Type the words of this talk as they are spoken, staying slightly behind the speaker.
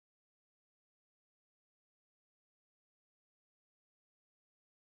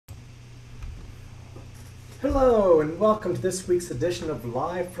Hello and welcome to this week's edition of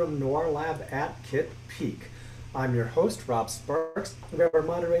Live from NOIRLab at Kitt Peak. I'm your host, Rob Sparks, and we have our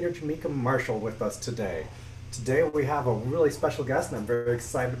moderator, Jamaica Marshall, with us today. Today we have a really special guest, and I'm very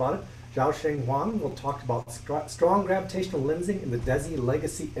excited about it. Xiaosheng Huang will talk about strong gravitational lensing in the DESI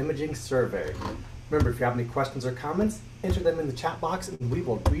Legacy Imaging Survey. Remember, if you have any questions or comments, enter them in the chat box and we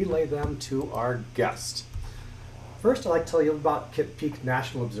will relay them to our guest. First, I'd like to tell you about Kitt Peak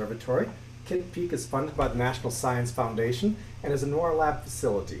National Observatory. Kitt Peak is funded by the National Science Foundation and is a NOIRLab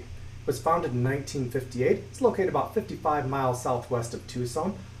facility. It was founded in 1958. It's located about 55 miles southwest of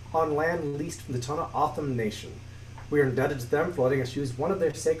Tucson on land leased from the Tohono Nation. We are indebted to them for letting us use one of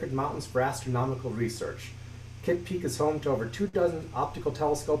their sacred mountains for astronomical research. Kitt Peak is home to over 24 optical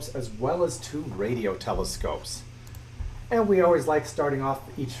telescopes as well as 2 radio telescopes. And we always like starting off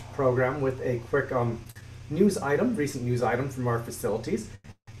each program with a quick recent news item from our facilities.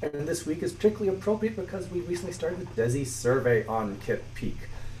 And this week is particularly appropriate because we recently started the DESI survey on Kitt Peak.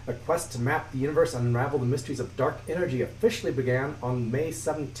 A quest to map the universe and unravel the mysteries of dark energy officially began on May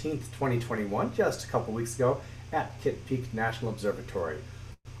 17th, 2021, just a couple weeks ago, at Kitt Peak National Observatory.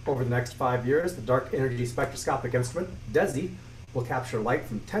 Over the next 5 years, the Dark Energy Spectroscopic Instrument, DESI, will capture light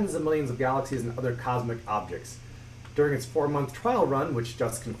from tens of millions of galaxies and other cosmic objects. During its 4-month trial run, which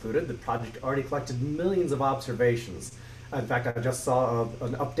just concluded, the project already collected millions of observations. In fact, I just saw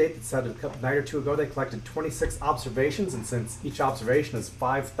an update that said a night or two ago they collected 26 observations, and since each observation is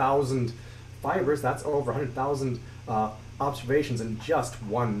 5,000 fibers, that's over 100,000 observations in just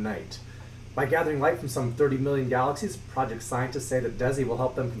one night. By gathering light from some 30 million galaxies, project scientists say that DESI will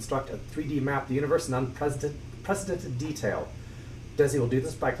help them construct a 3D map of the universe in unprecedented detail. DESI will do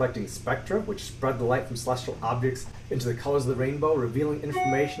this by collecting spectra, which spread the light from celestial objects into the colors of the rainbow, revealing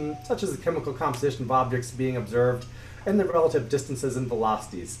information such as the chemical composition of objects being observed and the relative distances and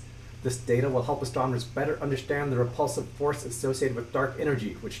velocities. This data will help astronomers better understand the repulsive force associated with dark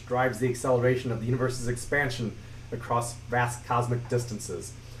energy, which drives the acceleration of the universe's expansion across vast cosmic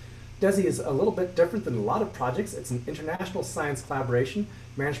distances. DESI is a little bit different than a lot of projects. It's an international science collaboration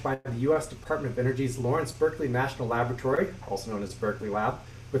managed by the U.S. Department of Energy's Lawrence Berkeley National Laboratory, also known as Berkeley Lab,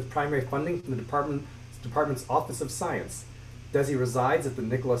 with primary funding from the department's Office of Science. DESI resides at the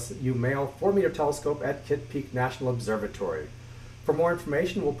Nicholas U. Mayle 4-meter telescope at Kitt Peak National Observatory. For more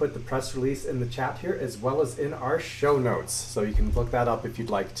information, we'll put the press release in the chat here as well as in our show notes, so you can look that up if you'd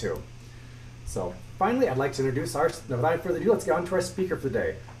like to. So finally, I'd like to introduce without further ado, let's get on to our speaker for the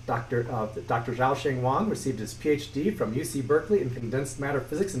day. Dr. Xiaosheng Huang received his PhD from UC Berkeley in condensed matter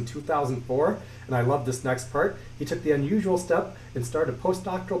physics in 2004, and I love this next part. He took the unusual step and started a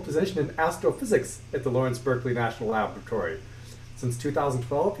postdoctoral position in astrophysics at the Lawrence Berkeley National Laboratory. Since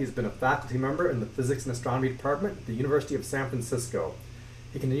 2012, he's been a faculty member in the Physics and Astronomy Department at the University of San Francisco.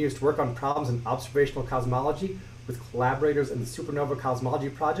 He continues to work on problems in observational cosmology with collaborators in the Supernova Cosmology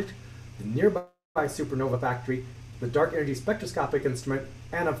Project, the Nearby Supernova Factory, the Dark Energy Spectroscopic Instrument,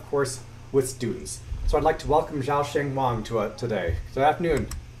 and of course, with students. So I'd like to welcome Xiaosheng Huang today. Good afternoon.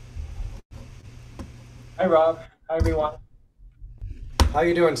 Hi, Rob. Hi, everyone. How are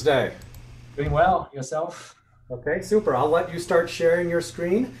you doing today? Doing well. Yourself? Okay, super. I'll let you start sharing your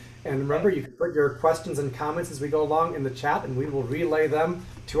screen. And remember, you can put your questions and comments as we go along in the chat, and we will relay them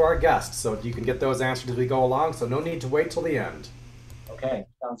to our guests. So you can get those answered as we go along, so no need to wait till the end. Okay,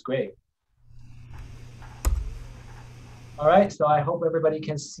 sounds great. All right, so I hope everybody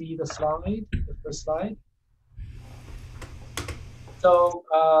can see the slide, the first slide. So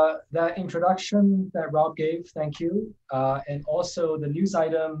that introduction that Rob gave, thank you. And also the news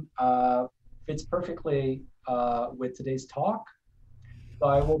item fits perfectly with today's talk. So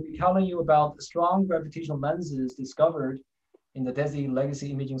I will be telling you about the strong gravitational lenses discovered in the DESI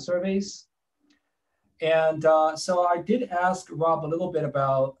Legacy Imaging Surveys. And so I did ask Rob a little bit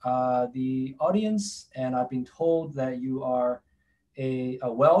about the audience, and I've been told that you are a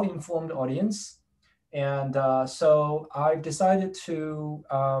well-informed audience. And so I've decided to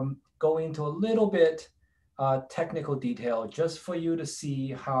go into a little bit technical detail just for you to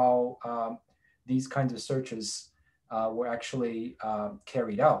see how these kinds of searches were actually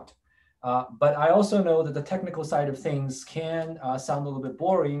carried out. But I also know that the technical side of things can sound a little bit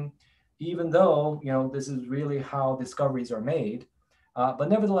boring, even though this is really how discoveries are made. But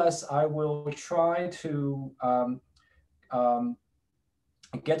nevertheless, I will try to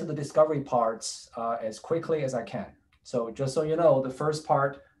get to the discovery parts as quickly as I can. So just so you know, the first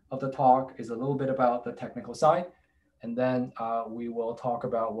part of the talk is a little bit about the technical side, and then we will talk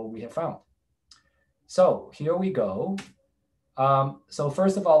about what we have found. So here we go. So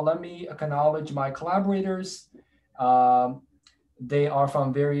first of all, let me acknowledge my collaborators. They are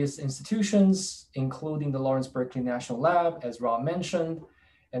from various institutions, including the Lawrence Berkeley National Lab, as Rob mentioned,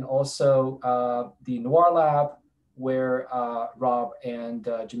 and also the NOIRLab, where Rob and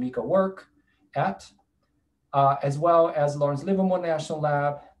Jamika work at, as well as Lawrence Livermore National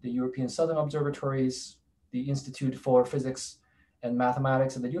Lab, the European Southern Observatories, the Institute for Physics and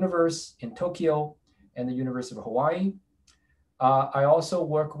Mathematics of the Universe in Tokyo, and the University of Hawaii. I also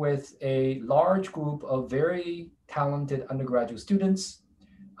work with a large group of very talented undergraduate students.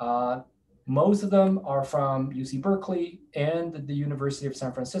 Most of them are from UC Berkeley and the University of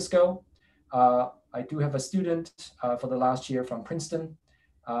San Francisco. I do have a student for the last year from Princeton.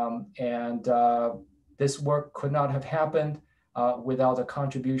 This work could not have happened without the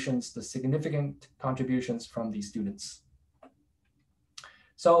contributions, the significant contributions from these students.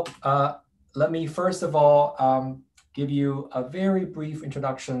 So let me first of all give you a very brief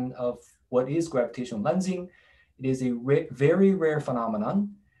introduction of what is gravitational lensing. It is a very rare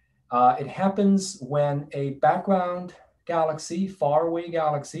phenomenon. It happens when a background galaxy, faraway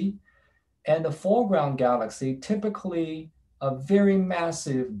galaxy, and a foreground galaxy, typically a very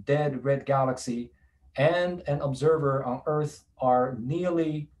massive dead red galaxy, and an observer on Earth are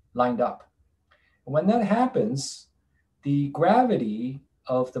nearly lined up. When that happens, the gravity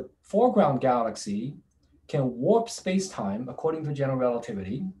of the foreground galaxy can warp space-time according to general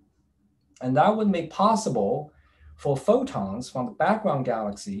relativity, and that would make possible for photons from the background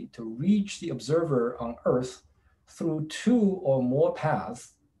galaxy to reach the observer on Earth through two or more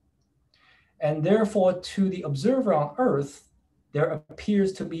paths. And therefore, to the observer on Earth, there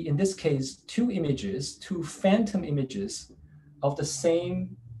appears to be, in this case, two images, two phantom images of the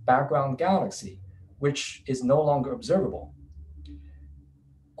same background galaxy, which is no longer observable.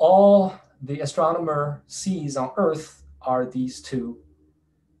 All the astronomer sees on Earth are these two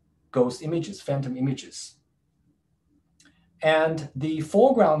ghost images, phantom images. And the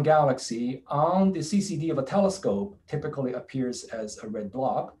foreground galaxy on the CCD of a telescope typically appears as a red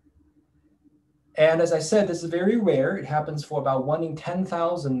blob. And as I said, this is very rare. It happens for about 1 in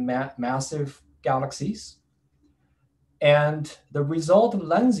 10,000 massive galaxies. And the result of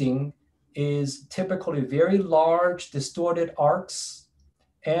lensing is typically very large distorted arcs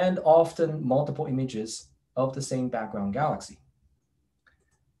and often multiple images of the same background galaxy.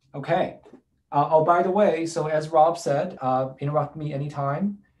 Okay. Oh, by the way, so as Rob said, interrupt me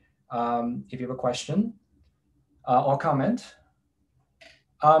anytime if you have a question or comment.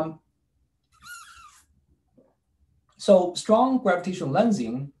 So strong gravitational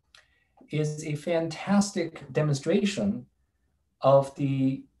lensing is a fantastic demonstration of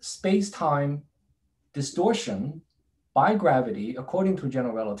the space-time distortion by gravity according to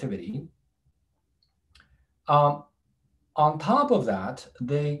general relativity. On top of that,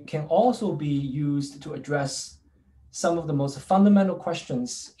 they can also be used to address some of the most fundamental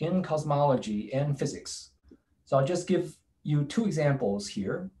questions in cosmology and physics. So I'll just give you two examples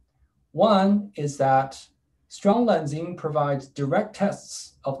here. One is that strong lensing provides direct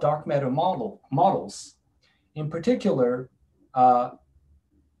tests of dark matter models. In particular,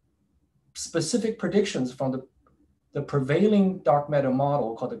 specific predictions from the prevailing dark matter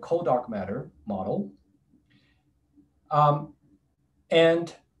model called the cold-dark matter model.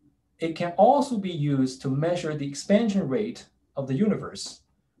 And it can also be used to measure the expansion rate of the universe,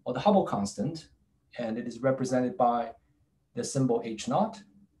 or the Hubble constant, and it is represented by the symbol H0.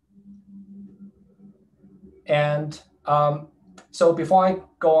 And so before I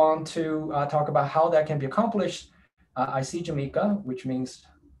go on to talk about how that can be accomplished, I see Jamika, which means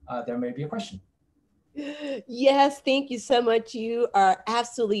there may be a question. Yes, thank you so much. You are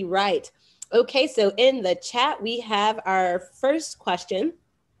absolutely right. Okay, so in the chat, we have our first question.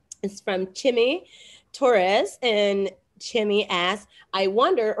 It's from Chimmy Torres, and Chimmy asks, I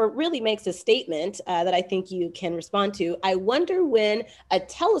wonder, or really makes a statement that I think you can respond to. I wonder when a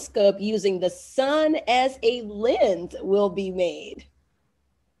telescope using the sun as a lens will be made.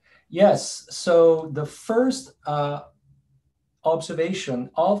 Yes, so the first observation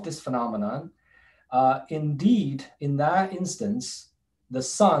of this phenomenon, indeed, in that instance, the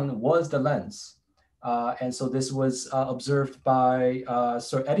sun was the lens. And so this was observed by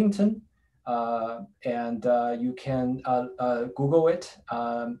Sir Eddington, and you can Google it.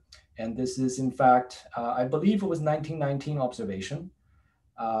 And this is, in fact, I believe it was 1919 observation.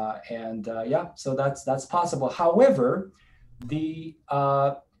 Yeah, so that's possible. However, the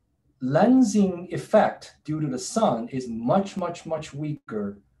lensing effect due to the sun is much, much, much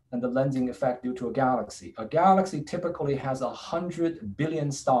weaker than the lensing effect due to a galaxy. A galaxy typically has 100 billion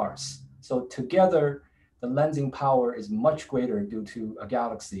stars. So together, the lensing power is much greater due to a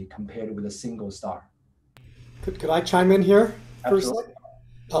galaxy compared with a single star. Could I chime in here? Absolutely.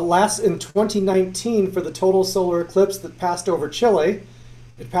 Last in 2019 for the total solar eclipse that passed over Chile.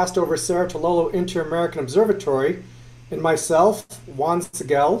 It passed over Cerro Tololo Inter-American Observatory, and myself, Juan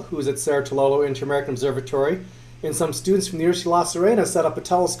Seguel, who's at Cerro Tololo Inter-American Observatory, and some students from the University of La Serena set up a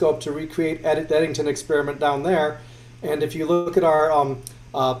telescope to recreate the Eddington experiment down there. And if you look at our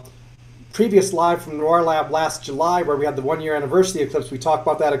previous live from NOIRLab last July, where we had the 1-year anniversary eclipse, we talked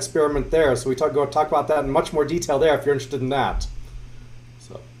about that experiment there. So we talk about that in much more detail there if you're interested in that.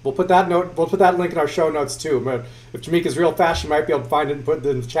 We'll put that link in our show notes too. But if Jamaica's real fast, she might be able to find it and put it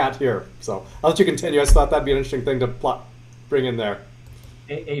in the chat here. So I'll let you continue. I just thought that'd be an interesting thing to bring in there.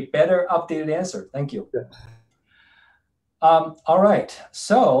 A better updated answer. Thank you. Yeah. All right.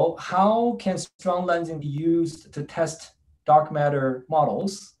 So how can strong lensing be used to test dark matter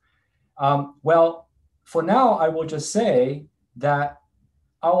models? Well, for now, I will just say that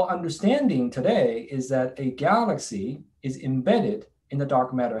our understanding today is that a galaxy is embedded in the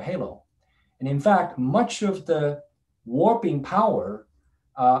dark matter halo. And in fact, much of the warping power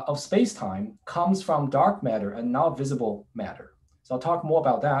of space-time comes from dark matter and not visible matter. So I'll talk more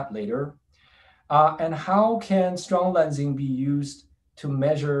about that later. And how can strong lensing be used to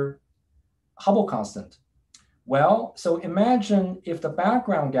measure Hubble constant? Well, so imagine if the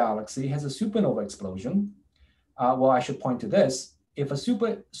background galaxy has a supernova explosion. Well, I should point to this. If a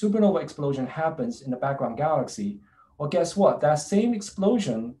supernova explosion happens in the background galaxy, well, guess what? That same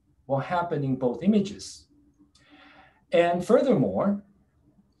explosion will happen in both images. And furthermore,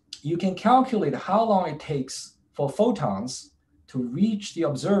 you can calculate how long it takes for photons to reach the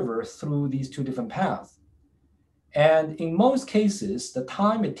observer through these two different paths. And in most cases, the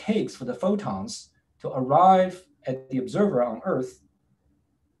time it takes for the photons to arrive at the observer on Earth,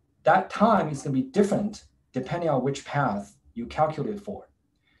 that time is going to be different depending on which path you calculate for.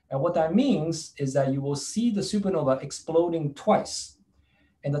 And what that means is that you will see the supernova exploding twice.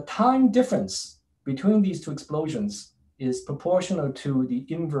 And the time difference between these two explosions is proportional to the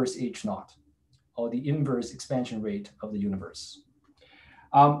inverse H0, or the inverse expansion rate of the universe.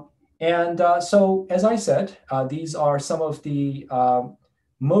 So, as I said, these are some of the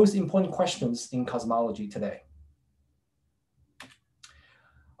most important questions in cosmology today.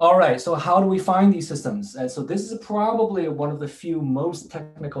 All right, so how do we find these systems? And so this is probably one of the few most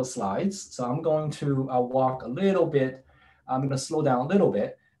technical slides. So I'm going to walk a little bit. I'm going to slow down a little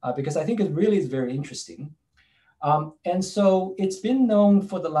bit because I think it really is very interesting. And so it's been known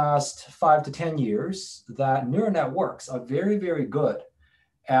for the last 5 to 10 years that neural networks are very, very good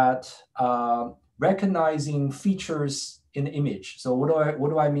at recognizing features in the image. So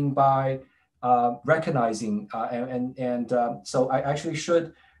what do I mean by recognizing? So I actually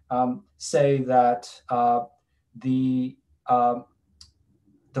should say that the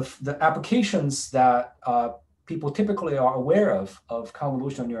applications that people typically are aware of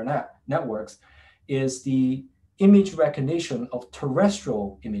convolutional neural networks is the image recognition of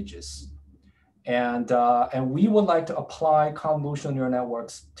terrestrial images. And we would like to apply convolutional neural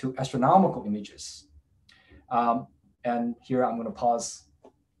networks to astronomical images. And here I'm going to pause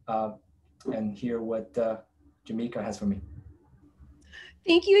and hear what Jamaica has for me.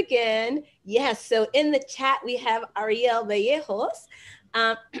 Thank you again. Yes, so in the chat, we have Ariel Vallejos.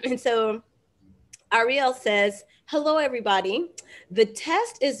 And so Ariel says, hello, everybody. The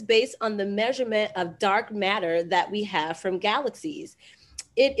test is based on the measurement of dark matter that we have from galaxies.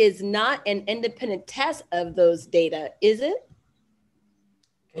 It is not an independent test of those data, is it?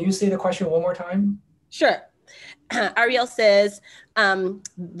 Can you say the question one more time? Sure. Ariel says,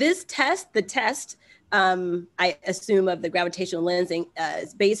 this test, the test, I assume of the gravitational lensing,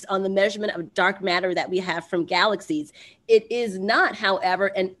 is based on the measurement of dark matter that we have from galaxies. It is not, however,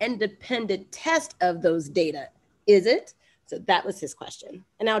 an independent test of those data, is it? So that was his question.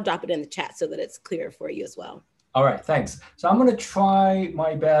 And I'll drop it in the chat so that it's clear for you as well. All right, thanks. So I'm going to try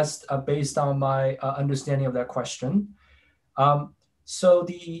my best based on my understanding of that question. So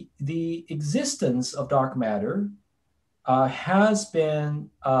the existence of dark matter has been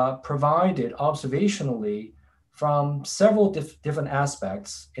provided observationally from several different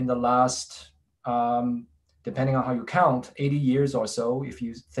aspects in the last, depending on how you count, 80 years or so, if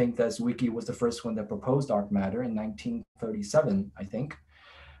you think that Zwicky was the first one that proposed dark matter in 1937, I think.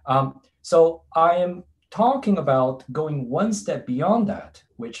 So I am talking about going one step beyond that,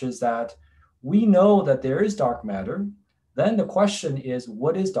 which is that we know that there is dark matter. Then the question is,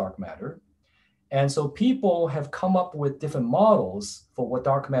 what is dark matter? And so people have come up with different models for what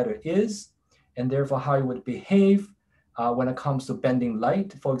dark matter is, and therefore how it would behave when it comes to bending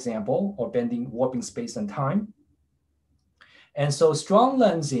light, for example, or warping space and time. And so strong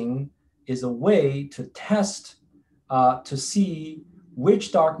lensing is a way to test to see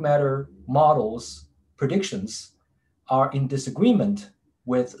which dark matter models predictions are in disagreement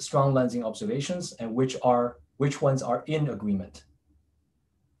with strong lensing observations and which ones are in agreement.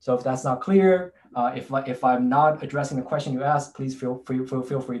 So if that's not clear, if I'm not addressing the question you asked, please feel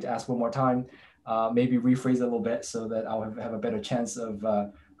free to ask one more time. Maybe rephrase it a little bit so that I'll have a better chance of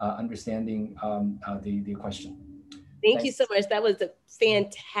understanding the question. Thank you so much. That was a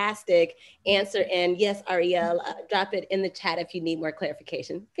fantastic answer. And yes, Ariel, drop it in the chat if you need more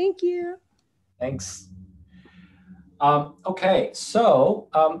clarification. Thank you. Thanks. Okay, so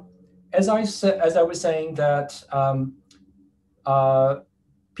as I was saying that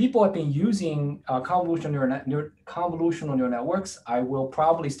people have been using convolutional neural networks. I will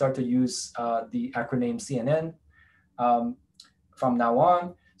probably start to use the acronym CNN from now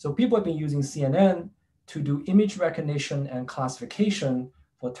on. So people have been using CNN to do image recognition and classification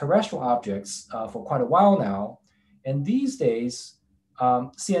for terrestrial objects for quite a while now. And these days,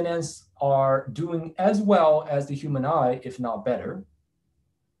 CNNs are doing as well as the human eye, if not better.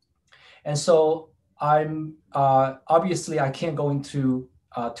 And so I'm obviously I can't go into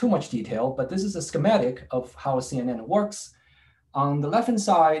too much detail, but this is a schematic of how a CNN works. On the left-hand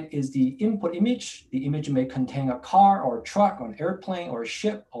side is the input image. The image may contain a car or a truck or an airplane or a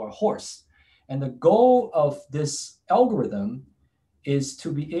ship or a horse. And the goal of this algorithm is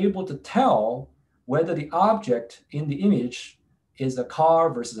to be able to tell whether the object in the image is a car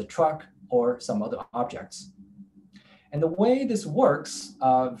versus a truck or some other objects. And the way this works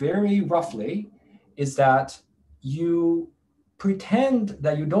very roughly is that you pretend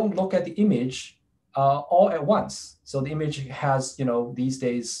that you don't look at the image all at once. So the image has, these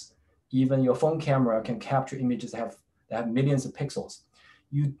days, even your phone camera can capture images that have millions of pixels.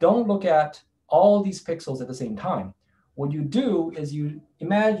 You don't look at all these pixels at the same time. What you do is you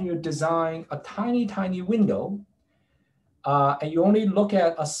imagine you design a tiny, tiny window, and you only look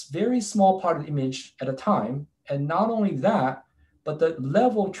at a very small part of the image at a time. And not only that, but the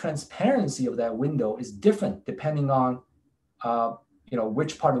level of transparency of that window is different depending on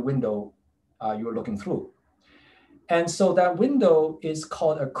which part of the window you're looking through. And so that window is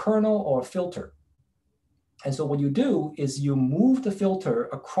called a kernel or a filter. And so what you do is you move the filter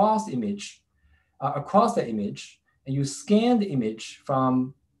across the image, and you scan the image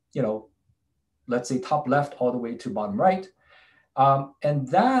from, let's say top left all the way to bottom right. And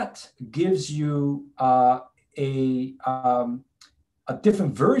that gives you a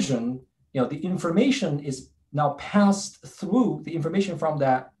different version. The information is now passed through, the information from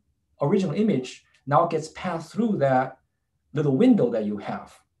that original image now gets passed through that little window that you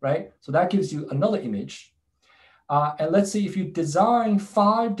have, right? So that gives you another image. And let's say if you design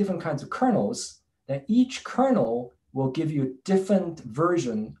 5 different kinds of kernels, then each kernel will give you a different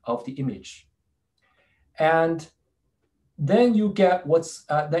version of the image. And then you get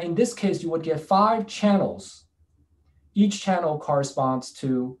then in this case, you would get 5 channels. Each channel corresponds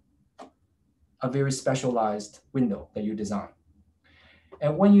to a very specialized window that you design.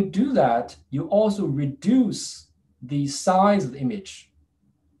 And when you do that, you also reduce the size of the image.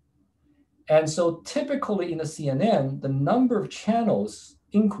 And so typically in a CNN, the number of channels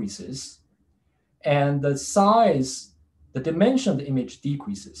increases and the size, the dimension of the image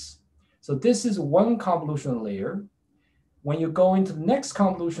decreases. So this is one convolutional layer. When you go into the next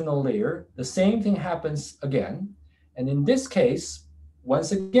convolutional layer, the same thing happens again. And in this case,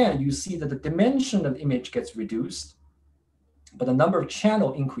 once again, you see that the dimension of the image gets reduced, but the number of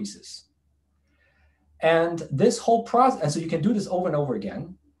channel increases. And this whole process, and so you can do this over and over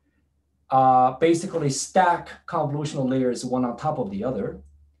again, basically stack convolutional layers one on top of the other.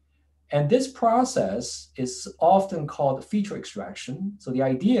 And this process is often called feature extraction. So the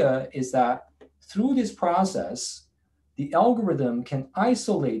idea is that through this process, the algorithm can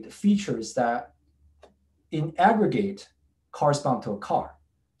isolate features that in aggregate correspond to a car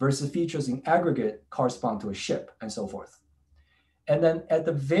versus features in aggregate correspond to a ship and so forth. And then at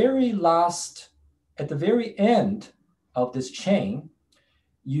the very end of this chain,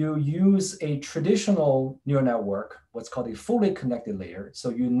 you use a traditional neural network, what's called a fully connected layer. So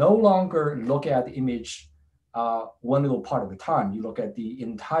you no longer look at the image one little part at a time. You look at the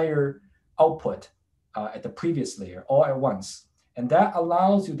entire output at the previous layer all at once. And that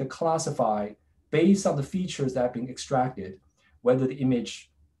allows you to classify based on the features that have been extracted, whether the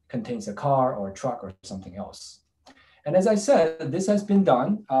image contains a car or a truck or something else. And as I said, this has been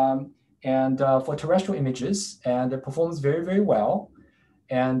done for terrestrial images, and it performs very, very well.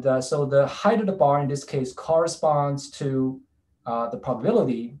 And so the height of the bar in this case corresponds to the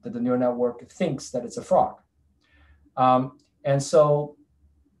probability that the neural network thinks that it's a frog. And so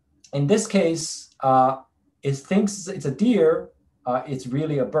in this case, it thinks it's a deer, it's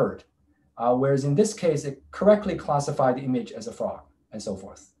really a bird. Whereas in this case, it correctly classified the image as a frog, and so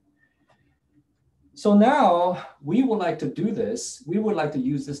forth. So now we would like to do this. We would like to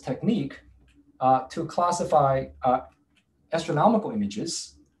use this technique to classify astronomical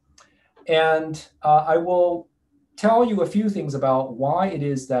images. And I will tell you a few things about why it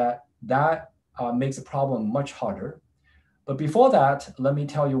is that makes the problem much harder. But before that, let me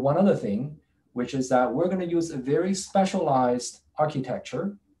tell you one other thing, which is that we're going to use a very specialized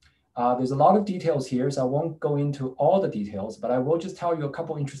architecture. There's a lot of details here, so I won't go into all the details, but I will just tell you a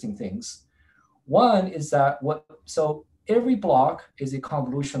couple interesting things. One is that so every block is a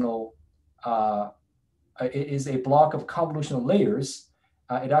convolutional, block of convolutional layers.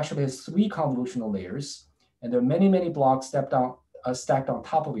 It actually has 3 convolutional layers, and there are many, many blocks stacked on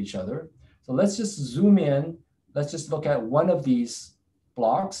top of each other. So let's just zoom in. Let's just look at one of these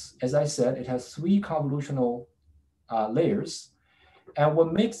blocks. As I said, it has 3 convolutional layers. And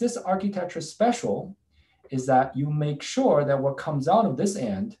what makes this architecture special is that you make sure that what comes out of this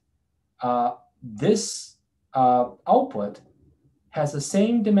end, this output has the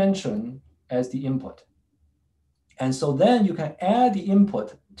same dimension as the input. And so then you can add the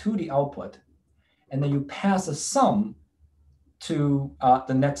input to the output, and then you pass a sum to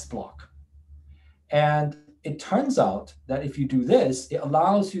the next block. And it turns out that if you do this, it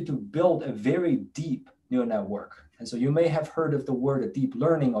allows you to build a very deep neural network. And so you may have heard of the word deep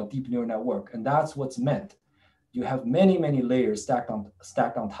learning or deep neural network, and that's what's meant. You have many, many layers stacked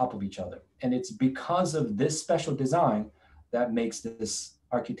on top of each other. And it's because of this special design that makes this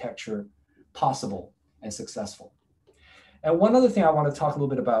architecture possible and successful. And one other thing I want to talk a little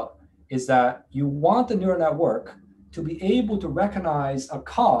bit about is that you want the neural network to be able to recognize a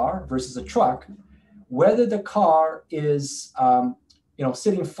car versus a truck, whether the car is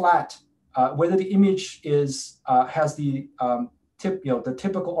sitting flat, whether the image has the the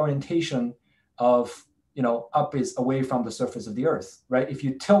typical orientation of up is away from the surface of the earth, right? If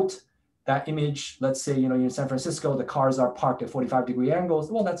you tilt that image, let's say in San Francisco, the cars are parked at 45-degree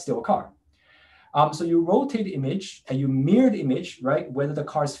angles, well, that's still a car. So you rotate the image and you mirror the image, right? Whether the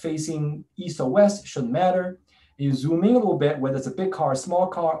car is facing east or west shouldn't matter. And you zoom in a little bit, whether it's a big car, a small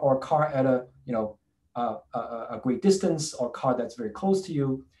car, or a car at a great distance, or a car that's very close to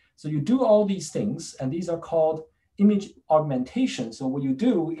you. So you do all these things, and these are called image augmentation. So what you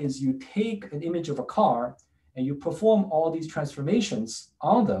do is you take an image of a car and you perform all these transformations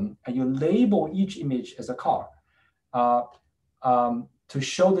on them, and you label each image as a car to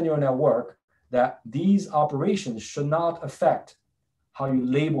show the neural network that these operations should not affect how you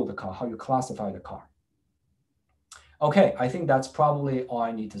label the car, how you classify the car. Okay, I think that's probably all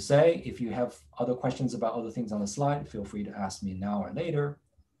I need to say. If you have other questions about other things on the slide, feel free to ask me now or later.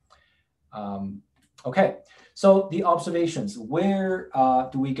 Okay, so the observations, where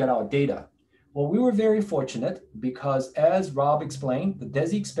do we get our data? Well, we were very fortunate because, as Rob explained, the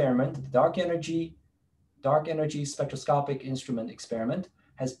DESI experiment, the dark energy spectroscopic instrument experiment,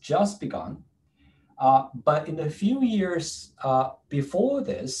 has just begun. But in the few years before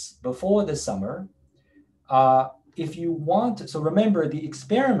this summer, if you want, so remember the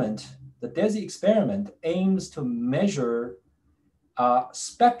experiment, the DESI experiment aims to measure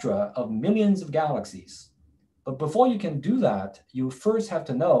spectra of millions of galaxies. But before you can do that, you first have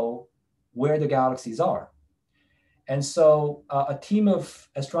to know where the galaxies are. And so a team of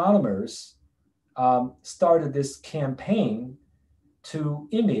astronomers started this campaign to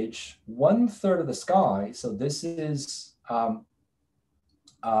image 1/3 of the sky. So this is how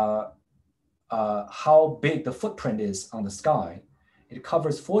big the footprint is on the sky. It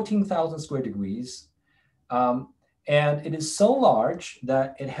covers 14,000 square degrees. And it is so large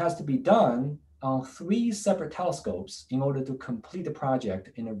that it has to be done on 3 separate telescopes in order to complete the project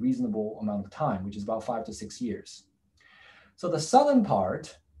in a reasonable amount of time, which is about 5 to 6 years. So the southern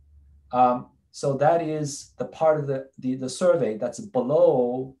part, so that is the part of the survey that's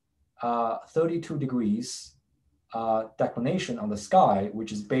below 32 degrees declination on the sky,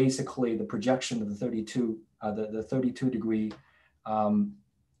 which is basically the projection of the 32 degree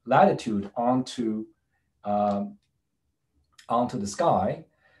latitude onto the sky.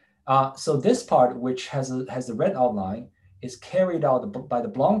 So this part, which has the red outline, is carried out by the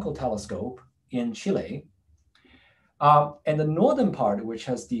Blanco telescope in Chile. And the northern part, which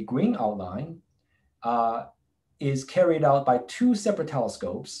has the green outline, is carried out by 2 separate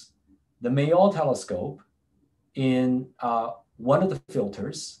telescopes, the Mayol telescope in one of the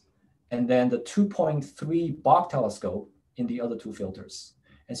filters, and then the 2.3 Bok telescope in the other 2 filters.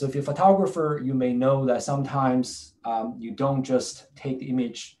 And so if you're a photographer, you may know that sometimes you don't just take the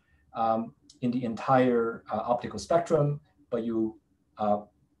image in the entire optical spectrum, but you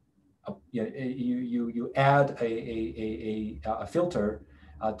add a filter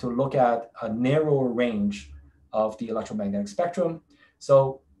to look at a narrower range of the electromagnetic spectrum.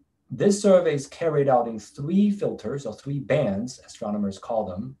 So this survey is carried out in 3 filters, or 3 bands, astronomers call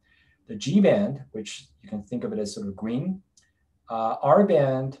them. The G band, which you can think of it as sort of green, R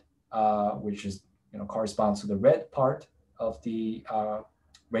band, which is corresponds to the red part of the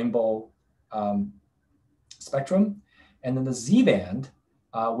rainbow spectrum, and then the Z band,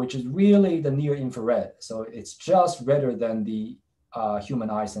 which is really the near infrared. So it's just redder than the human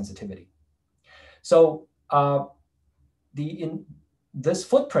eye sensitivity. So in this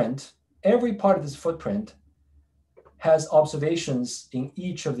footprint, every part of this footprint has observations in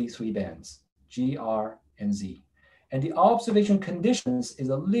each of these 3 bands, G, R, and Z. And the observation conditions is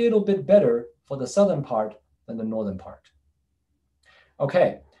a little bit better for the southern part than the northern part.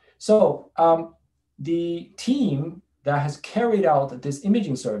 Okay, so the team that has carried out this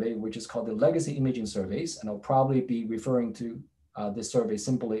imaging survey, which is called the Legacy Imaging Surveys, and I'll probably be referring to this survey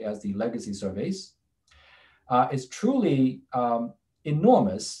simply as the Legacy Surveys, is truly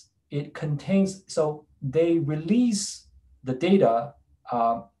enormous. It contains, so they release the data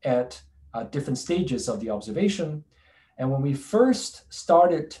at different stages of the observation. And when we first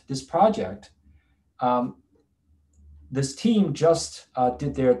started this project, this team just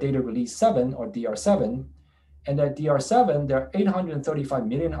did their data release 7, or DR7. And at DR7, there are 835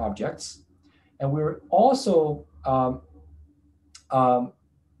 million objects. And we're also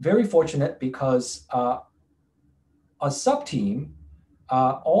very fortunate because a sub-team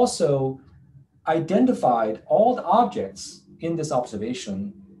also identified all the objects in this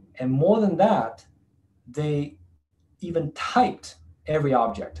observation. And more than that, they even typed every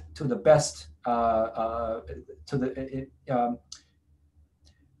object to the best, or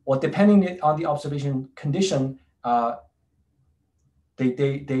depending on the observation condition, they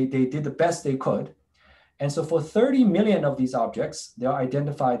did the best they could. And so for 30 million of these objects, they're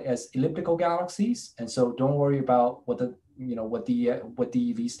identified as elliptical galaxies. And so don't worry about what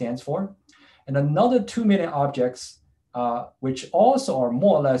DEV stands for. And another 2 million objects, which also are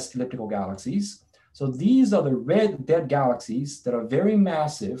more or less elliptical galaxies. So these are the red dead galaxies that are very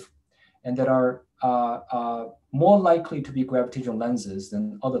massive and that are more likely to be gravitational lenses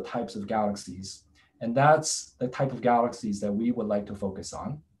than other types of galaxies. And that's the type of galaxies that we would like to focus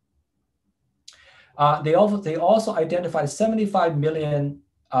on. They also identified 75 million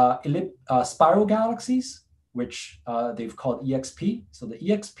spiral galaxies, which they've called EXP. So the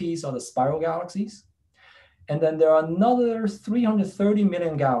EXPs are the spiral galaxies. And then there are another 330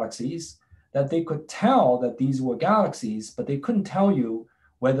 million galaxies that they could tell that these were galaxies, but they couldn't tell you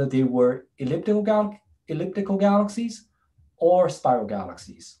whether they were elliptical galaxies or spiral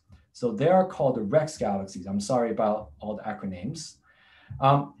galaxies. So they are called the Rex galaxies. I'm sorry about all the acronyms.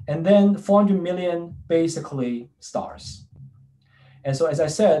 And then 400 million basically stars. And so, as I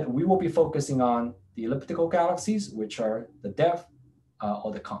said, we will be focusing on the elliptical galaxies, which are the DEV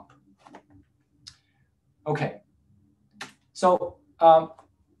or the COMP. Okay, so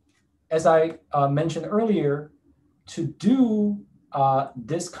as I mentioned earlier, to do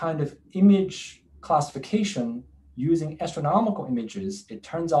this kind of image classification using astronomical images, it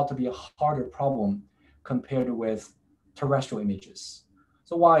turns out to be a harder problem compared with terrestrial images.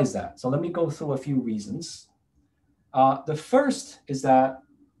 So why is that? So let me go through a few reasons. The first is that,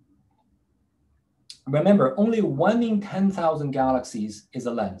 remember, only 1 in 10,000 galaxies is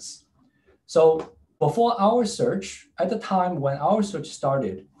a lens. So before our search, at the time when our search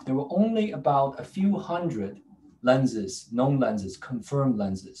started, there were only about a few hundred lenses, known lenses, confirmed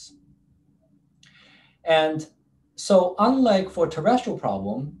lenses. And so unlike for a terrestrial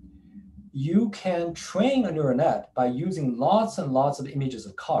problem, you can train a neural net by using lots and lots of images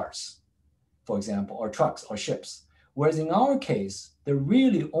of cars, for example, or trucks or ships. Whereas in our case, there were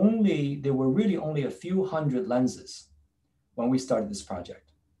really only a few hundred lenses when we started this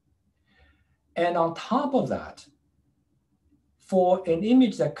project. And on top of that, for an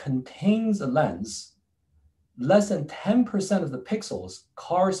image that contains a lens, less than 10% of the pixels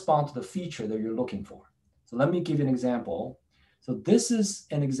correspond to the feature that you're looking for. So let me give you an example. So this is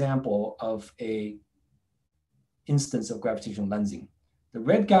an example of an instance of gravitational lensing. The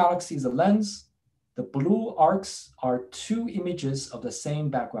red galaxy is a lens. The blue arcs are 2 images of the same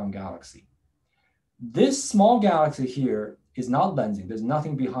background galaxy. This small galaxy here is not lensing. There's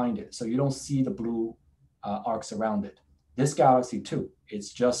nothing behind it. So you don't see the blue arcs around it. This galaxy too,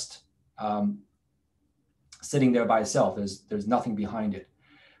 it's just sitting there by itself. There's nothing behind it.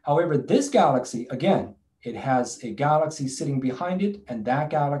 However, this galaxy, again, it has a galaxy sitting behind it, and that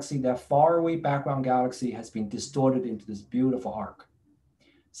galaxy, that faraway background galaxy, has been distorted into this beautiful arc.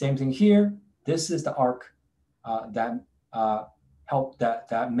 Same thing here. This is the arc that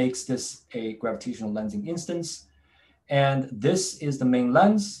makes this a gravitational lensing instance. And this is the main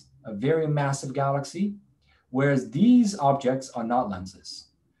lens, a very massive galaxy, whereas these objects are not lenses.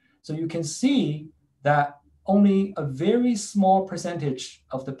 So you can see that only a very small percentage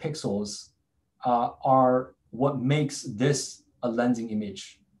of the pixels are what makes this a lensing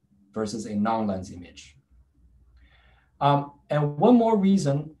image versus a non-lens image. And one more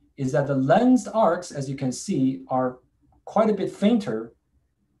reason is that the lensed arcs, as you can see, are quite a bit fainter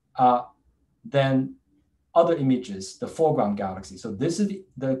than other images, the foreground galaxy. So this is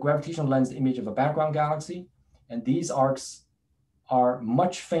the gravitational lens image of a background galaxy, and these arcs are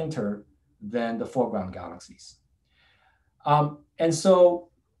much fainter than the foreground galaxies. And so,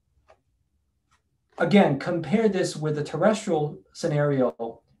 again, compare this with the terrestrial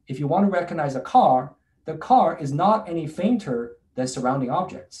scenario. If you want to recognize a car, the car is not any fainter than surrounding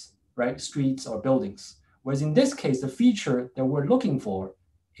objects, right? Streets or buildings. Whereas in this case, the feature that we're looking for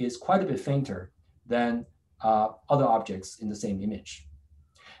is quite a bit fainter than other objects in the same image.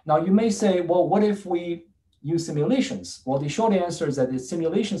 Now, you may say, well, what if we use simulations? Well, the short answer is that the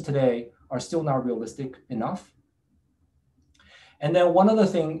simulations today are still not realistic enough. And then one other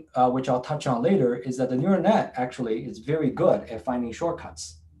thing, which I'll touch on later, is that the neural net actually is very good at finding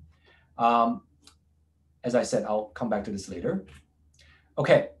shortcuts. As I said, I'll come back to this later.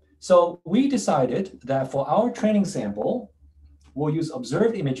 Okay, so we decided that for our training sample, we'll use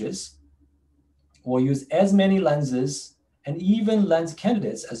observed images. We'll use as many lenses and even lens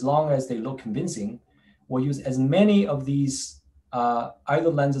candidates, as long as they look convincing. We'll use as many of these either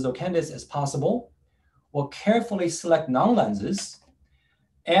lenses or candidates as possible. We'll carefully select non-lenses,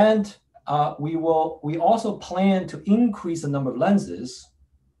 and we also plan to increase the number of lenses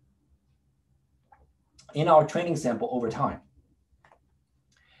in our training sample over time.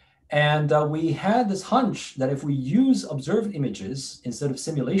 And we had this hunch that if we use observed images instead of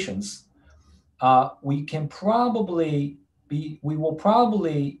simulations, we will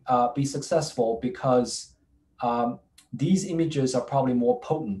probably be successful, because these images are probably more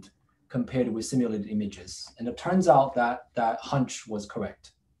potent compared with simulated images. And it turns out that that hunch was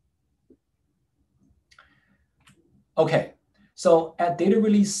correct. Okay, so at data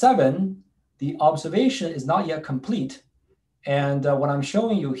release 7, the observation is not yet complete. And what I'm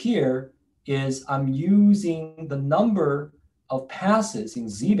showing you here is I'm using the number of passes in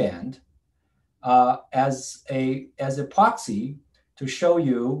Z-band as a proxy to show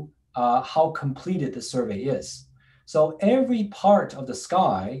you how completed the survey is. So every part of the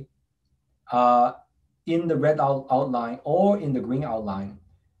sky in the red outline or in the green outline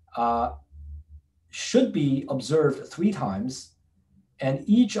should be observed 3 times, and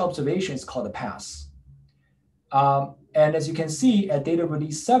each observation is called a pass. And as you can see, at data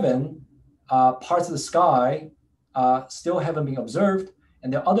release 7, parts of the sky still haven't been observed,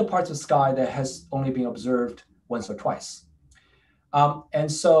 and there are other parts of the sky that has only been observed once or twice. And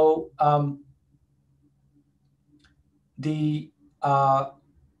so the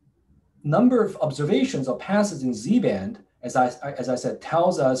number of observations or passes in Z-band, as I said,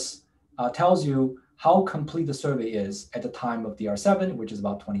 tells you how complete the survey is at the time of DR7, which is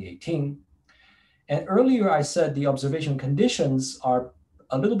about 2018. And earlier I said the observation conditions are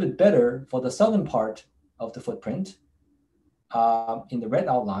a little bit better for the southern part of the footprint in the red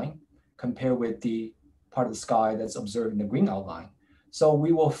outline compared with the part of the sky that's observed in the green outline. So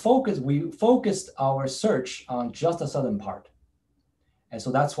we focused our search on just the southern part. And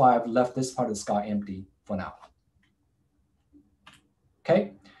so that's why I've left this part of the sky empty for now.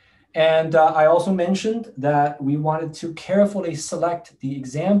 Okay, and I also mentioned that we wanted to carefully select the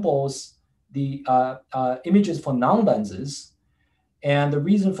examples, the images for non-lenses. And the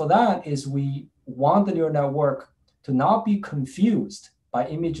reason for that is we want the neural network to not be confused by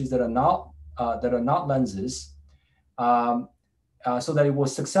images that are not lenses, so that it will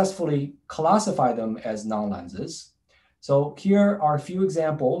successfully classify them as non-lenses. So here are a few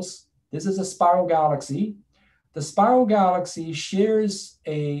examples. This is a spiral galaxy. The spiral galaxy shares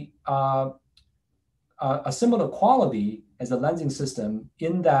a similar quality as the lensing system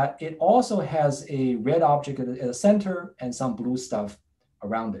in that it also has a red object at the center and some blue stuff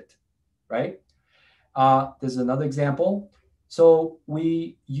around it, right? This is another example. So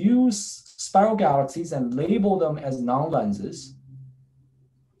we use spiral galaxies and label them as non-lenses.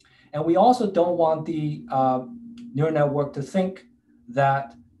 And we also don't want the neural network to think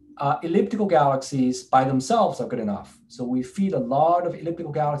that elliptical galaxies by themselves are good enough. So we feed a lot of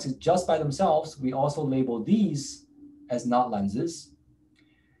elliptical galaxies just by themselves. We also label these as not lenses.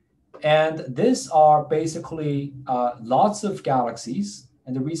 And these are basically lots of galaxies.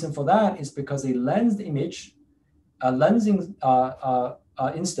 And the reason for that is because a lensed image, a lensing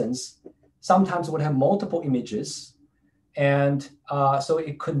instance, sometimes would have multiple images. And so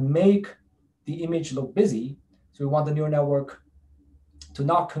it could make the image look busy. So we want the neural network to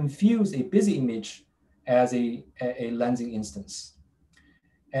not confuse a busy image as a lensing instance.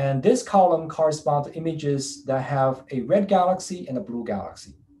 And this column corresponds to images that have a red galaxy and a blue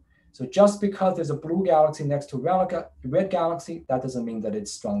galaxy. So just because there's a blue galaxy next to a red galaxy, that doesn't mean that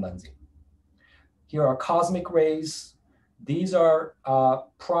it's strong lensing. Here are cosmic rays. These are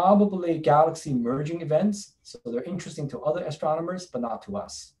probably galaxy merging events. So they're interesting to other astronomers, but not to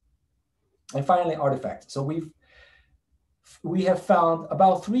us. And finally, artifacts. So we have found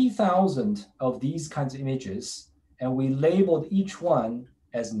about 3,000 of these kinds of images, and we labeled each one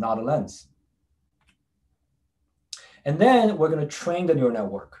as not a lens. And then we're going to train the neural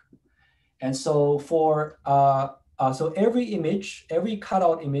network. And so for so every image, every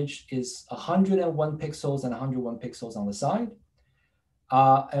cutout image is 101 pixels and 101 pixels on the side.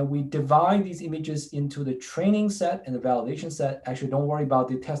 And we divide these images into the training set and the validation set. Actually, don't worry about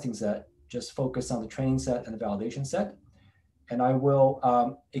the testing set. Just focus on the training set and the validation set. And I will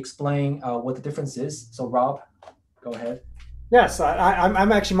explain what the difference is. So Rob, go ahead. Yes,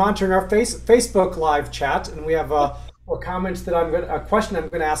 I'm actually monitoring our Facebook live chat, and we have a comment that a question I'm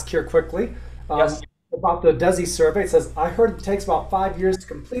going to ask here quickly. Yes. About the DESI survey. It says, I heard it takes about 5 years to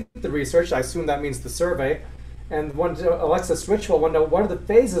complete the research. I assume that means the survey. And Alexa Switch will wonder, what are the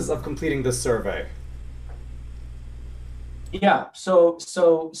phases of completing this survey? Yeah, so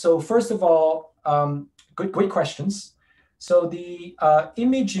first of all, great questions. So the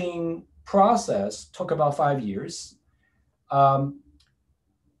imaging process took about 5 years.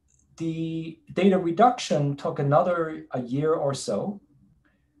 The data reduction took another a year or so.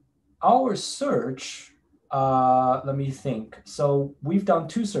 Our search, let me think. So we've done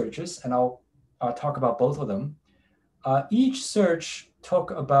 2 searches, and I'll talk about both of them. Each search took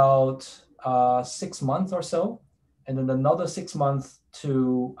about 6 months or so, and then another 6 months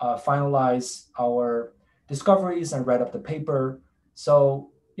to finalize our discoveries and write up the paper. So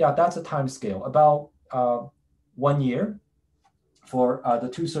yeah, that's a time scale, about 1 year for the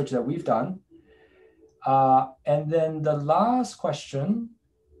 2 searches that we've done. And then the last question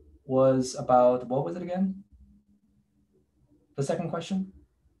was about, what was it again? The second question?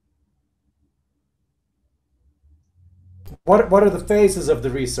 What are the phases of the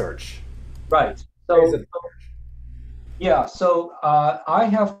research? Right. So yeah, so I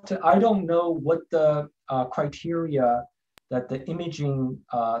don't know what the criteria that the imaging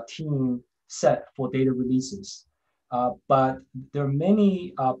team set for data releases, but there are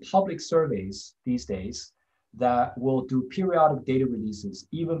many public surveys these days that will do periodic data releases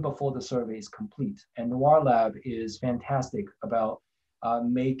even before the survey is complete. And NOIRLab is fantastic about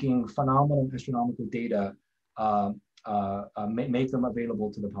making phenomenal astronomical data, make them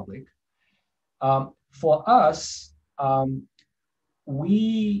available to the public. For us,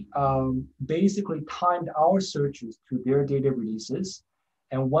 we basically timed our searches to their data releases.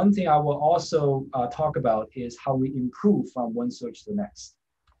 And one thing I will also talk about is how we improve from one search to the next.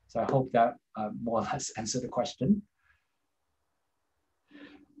 So I hope that more or less answered the question.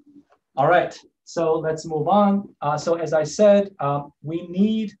 All right, so let's move on. So as I said, we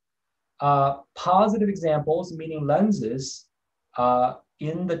need positive examples, meaning lenses,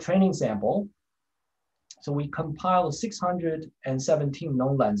 in the training sample. So we compiled 617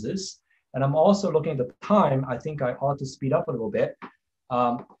 known lenses. And I'm also looking at the time. I think I ought to speed up a little bit.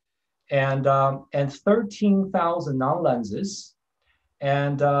 And 13,000 non-lenses.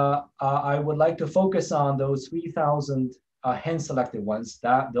 And I would like to focus on those 3,000 hand-selected ones.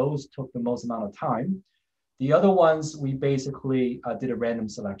 Those took the most amount of time. The other ones, we basically did a random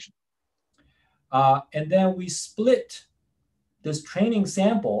selection. And then we split this training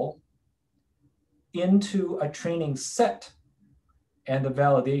sample into a training set and a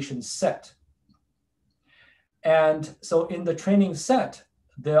validation set. And so in the training set,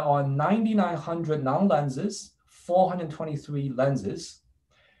 there are 9,900 non-lenses, 423 lenses.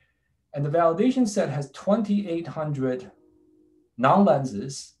 And the validation set has 2,800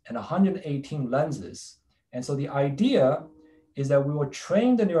 non-lenses and 118 lenses. And so the idea is that we will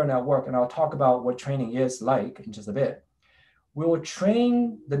train the neural network, and I'll talk about what training is like in just a bit. We will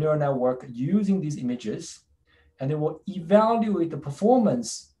train the neural network using these images, and it will evaluate the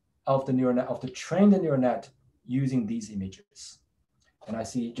performance of the neural net, of the trained neural net using these images. And I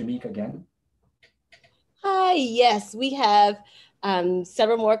see Jamika again. Hi, yes, we have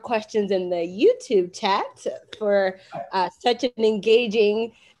several more questions in the YouTube chat for such an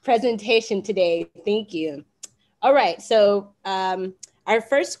engaging presentation today. Thank you. All right, so our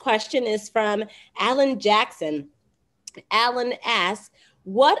first question is from Alan Jackson. Alan asks,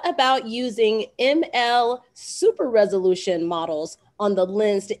 what about using ML super resolution models on the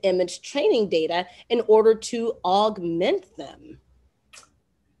lens to image training data in order to augment them?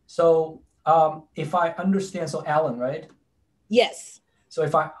 So if I understand, so Alan, right? Yes. So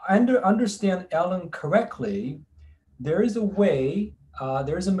if I understand Alan correctly, there is a way,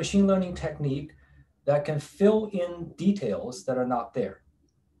 there is a machine learning technique that can fill in details that are not there.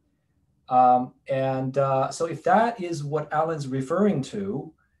 So if that is what Alan's referring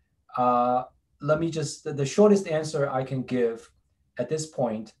to, let me just, the shortest answer I can give at this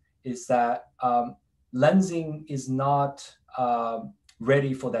point is that lensing is not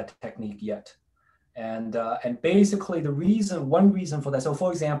ready for that technique yet. And basically one reason for that, so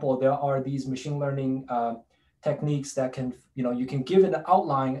for example, there are these machine learning techniques that can, you can give it an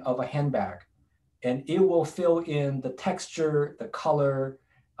outline of a handbag and it will fill in the texture, the color,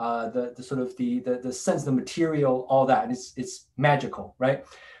 the sort of the sense, the material, all that. And it's magical, right?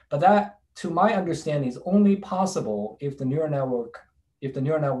 But that, to my understanding, is only possible if the neural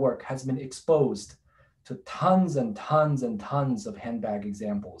network has been exposed to tons and tons and tons of handbag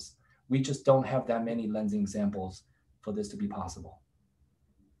examples. We just don't have that many lensing examples for this to be possible.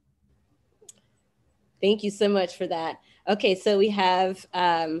 Thank you so much for that. Okay, so we have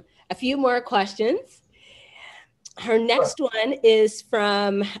a few more questions. Her next one is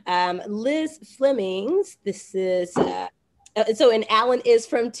from Liz Flemings. This is, and Alan is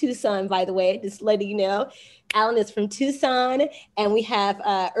from Tucson, by the way, just letting you know. Alan is from Tucson, and we have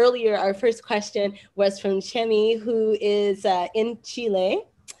earlier, our first question was from Chemi, who is in Chile.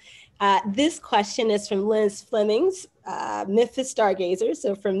 This question is from Liz Flemings, Memphis Stargazer,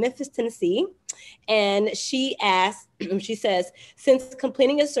 so from Memphis, Tennessee. And she asks, she says, since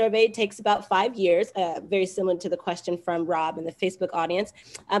completing a survey takes about 5 years, very similar to the question from Rob in the Facebook audience,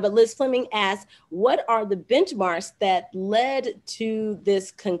 but Liz Fleming asks, what are the benchmarks that led to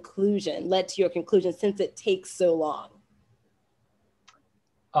this conclusion, led to your conclusion, since it takes so long?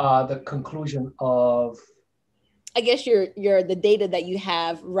 The conclusion of? I guess the data that you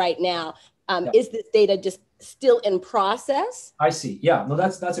have right now, is this data just still in process? I see. Yeah, no,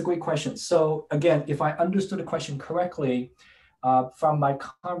 that's a great question. So again, if I understood the question correctly, from my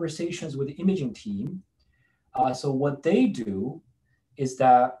conversations with the imaging team, so what they do is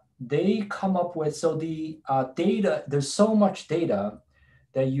that they come up with, so the data, there's so much data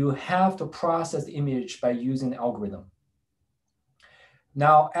that you have to process the image by using an algorithm.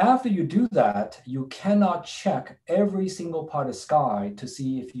 Now, after you do that, you cannot check every single part of the sky to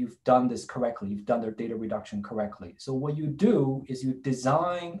see if you've done this correctly, you've done their data reduction correctly. So what you do is you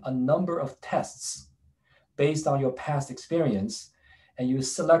design a number of tests based on your past experience, and you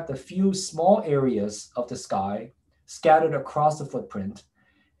select a few small areas of the sky scattered across the footprint,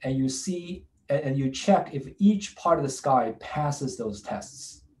 and you see, and you check if each part of the sky passes those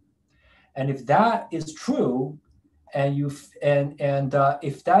tests. And if that is true, and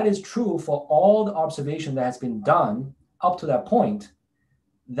if that is true for all the observation that has been done up to that point,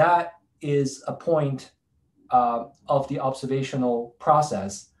 that is a point of the observational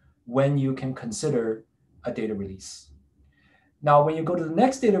process when you can consider a data release. Now, when you go to the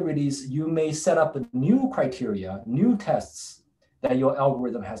next data release, you may set up a new criteria, new tests that your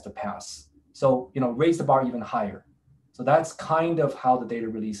algorithm has to pass. So, raise the bar even higher. So that's kind of how the data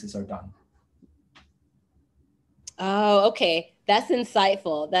releases are done. Oh, okay. That's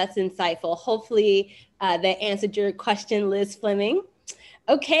insightful. That's insightful. Hopefully that answered your question, Liz Fleming.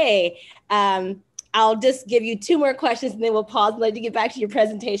 Okay. I'll just give you 2 more questions and then we'll pause and let you get back to your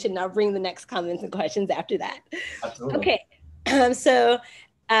presentation. And I'll bring the next comments and questions after that. Absolutely. Okay. So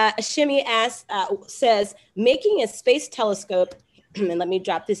Shimi says, making a space telescope, and let me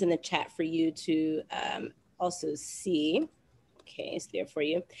drop this in the chat for you to also see. Okay, it's there for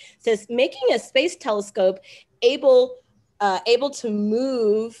you. It says, making a space telescope able to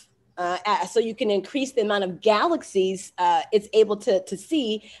move, so you can increase the amount of galaxies it's able to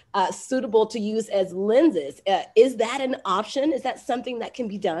see, suitable to use as lenses. Is that an option? Is that something that can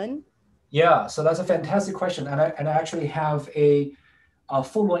be done? Yeah, so that's a fantastic question. And I actually have a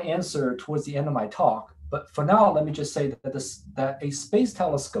full answer towards the end of my talk. But for now, let me just say that a space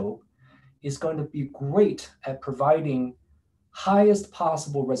telescope is going to be great at providing highest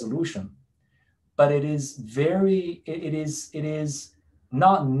possible resolution, but it is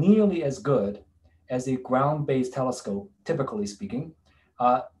not nearly as good as a ground-based telescope, typically speaking.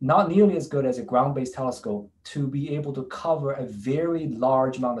 not nearly as good as a ground-based telescope to be able to cover a very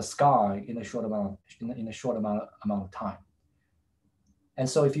large amount of sky in a short amount of time. And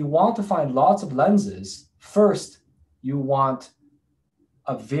so if you want to find lots of lenses, first you want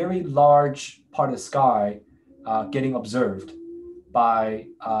a very large part of the sky getting observed by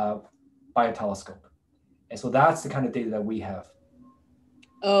a telescope. And so that's the kind of data that we have.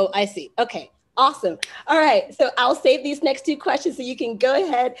 Oh, I see. Okay. Awesome. All right. So I'll save these next two questions so you can go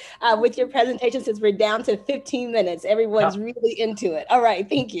ahead with your presentation since we're down to 15 minutes. Everyone's really into it. All right.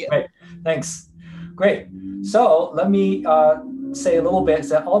 Thank you. Great. Thanks. Great. So let me say a little bit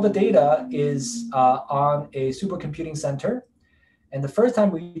that all the data is on a supercomputing center. And the first time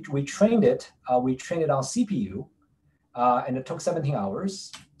we trained it on CPU, and it took 17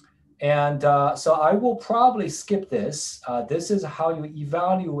 hours. And so I will probably skip this. This is how you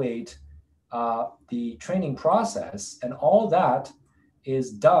evaluate the training process, and all that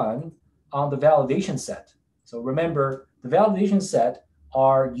is done on the validation set. So remember, the validation set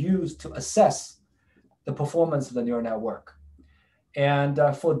are used to assess the performance of the neural network. And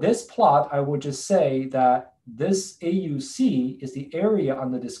for this plot, I will just say that this AUC is the area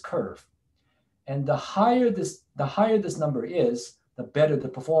under this curve. And the higher this number is, the better the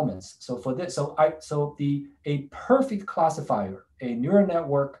performance. So for this, a perfect classifier, a neural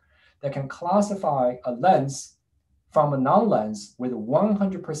network that can classify a lens from a non-lens with a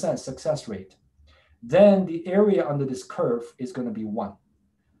 100% success rate, then the area under this curve is going to be 1.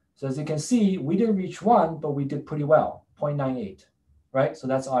 So as you can see, we didn't reach 1, but we did pretty well, 0.98, right? So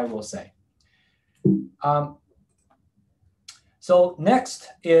that's all I will say. So next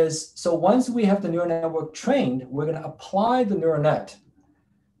is, so once we have the neural network trained, we're going to apply the neural net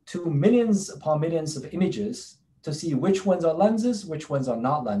to millions upon millions of images to see which ones are lenses, which ones are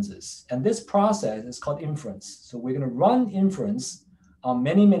not lenses. And this process is called inference. So we're going to run inference on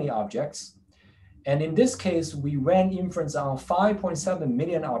many, many objects. And in this case, we ran inference on 5.7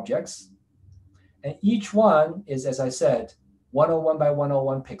 million objects. And each one is, as I said, 101 by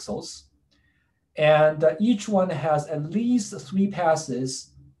 101 pixels. And each one has at least 3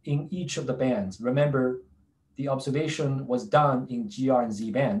 passes in each of the bands. Remember, the observation was done in GR and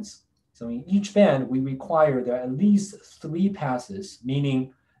Z bands. So in each band, we require there are at least 3 passes,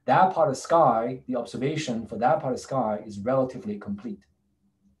 meaning that part of sky, the observation for that part of sky is relatively complete.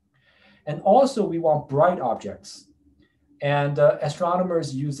 And also, we want bright objects. And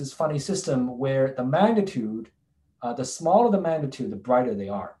astronomers use this funny system where the magnitude, the smaller the magnitude, the brighter they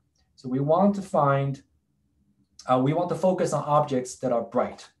are. So we want to find, we want to focus on objects that are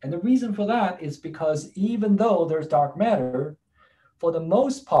bright. And the reason for that is because even though there's dark matter, for the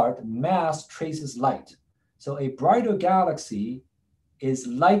most part, mass traces light. So a brighter galaxy is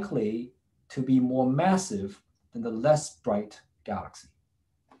likely to be more massive than the less bright galaxy.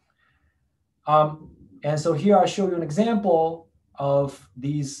 And so here I show you an example of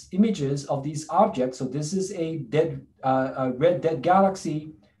these images of these objects. So this is a red dead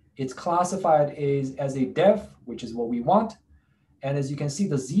galaxy. It's classified as a DEV, which is what we want. And as you can see,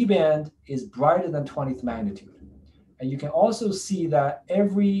 the Z band is brighter than 20th magnitude. And you can also see that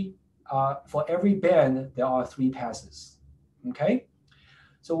for every band, there are 3 passes, okay?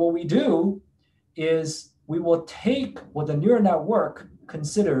 So what we do is we will take what the neural network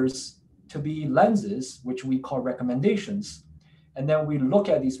considers to be lenses, which we call recommendations, and then we look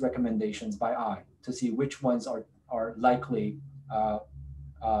at these recommendations by eye to see which ones are likely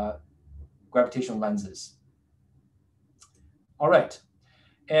gravitational lenses. All right,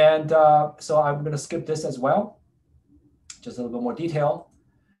 and so I'm going to skip this as well, just a little bit more detail.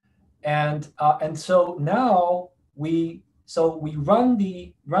 And so now we run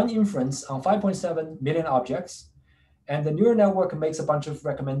inference on 5.7 million objects, and the neural network makes a bunch of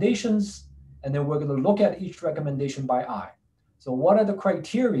recommendations, and then we're going to look at each recommendation by eye. So what are the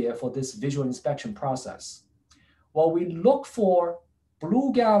criteria for this visual inspection process? Well, we look for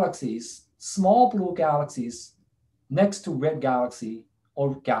blue galaxies, small blue galaxies next to red galaxy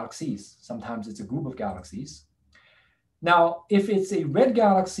or galaxies. Sometimes it's a group of galaxies. Now, if it's a red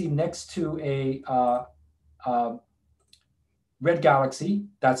galaxy next to a red galaxy,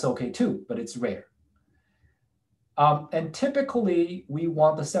 that's okay too, but it's rare. And typically, we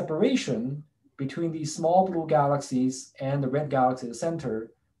want the separation between these small blue galaxies and the red galaxy at the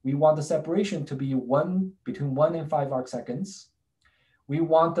center. We want the separation to be between 1 and 5 arc seconds. We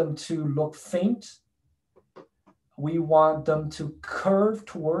want them to look faint. We want them to curve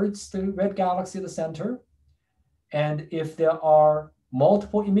towards the red galaxy at the center. And if there are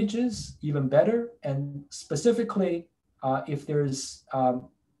multiple images, even better. And specifically, if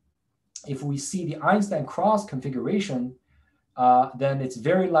we see the Einstein cross configuration, then it's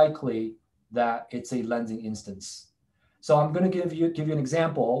very likely that it's a lensing instance. So I'm going to give you an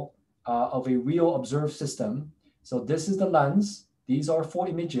example of a real observed system. So this is the lens. These are 4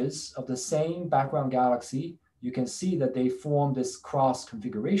 images of the same background galaxy. You can see that they form this cross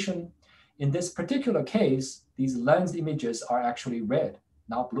configuration. In this particular case, these lens images are actually red,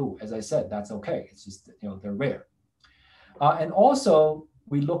 not blue. As I said, that's okay. It's just, they're rare. And also,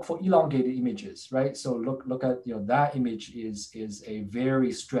 we look for elongated images, right? So look at, that image is a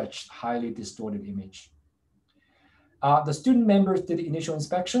very stretched, highly distorted image. The student members did the initial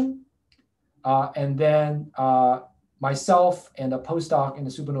inspection, and then myself and a postdoc in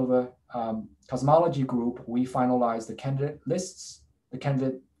the supernova cosmology group, we finalized the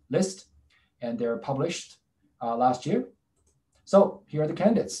candidate list, and they're published last year. So here are the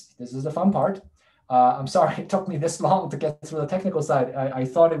candidates. This is the fun part. I'm sorry it took me this long to get through the technical side. I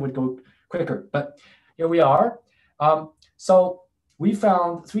thought it would go quicker, but here we are. So we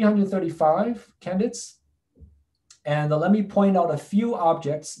found 335 candidates. And let me point out a few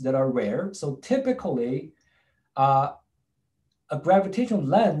objects that are rare. So typically, a gravitational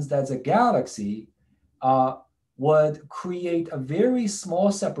lens that's a galaxy would create a very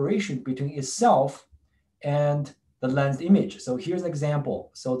small separation between itself and the lensed image. So here's an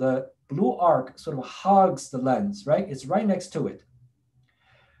example. So the blue arc sort of hugs the lens, right? It's right next to it.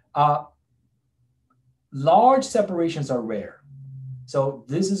 Large separations are rare. So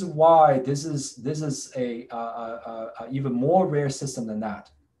this is why this is a even more rare system than that.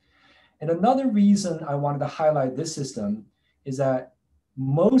 And another reason I wanted to highlight this system is that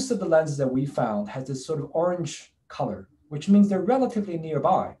most of the lenses that we found has this sort of orange color, which means they're relatively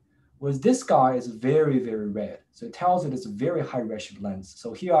nearby, whereas this guy is very, very red. So it tells you it's a very high redshift lens.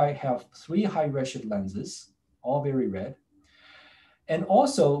 So here I have 3 high redshift lenses, all very red. And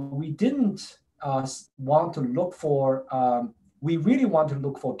also we didn't want to look for, we really want to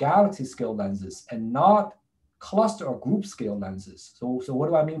look for galaxy scale lenses and not cluster or group scale lenses. So what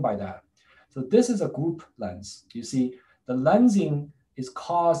do I mean by that? So this is a group lens. You see, the lensing is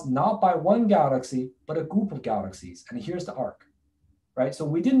caused not by one galaxy, but a group of galaxies. And here's the arc, right? So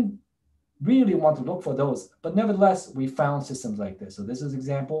we didn't really want to look for those, but nevertheless, we found systems like this. So this is an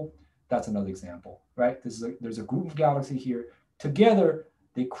example, that's another example, right? There's a group of galaxies here. Together,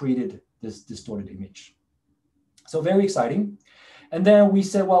 they created this distorted image. So very exciting. And then we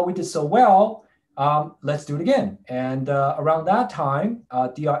said, well, we did so well, let's do it again. And around that time,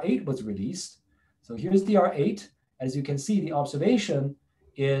 DR8 was released. So here's DR8. As you can see, the observation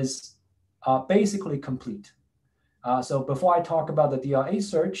is basically complete. So before I talk about the DR8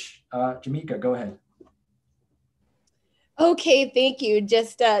 search, Jamika, go ahead. Okay, thank you.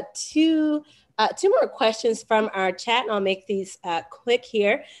 Just two more questions from our chat, and I'll make these quick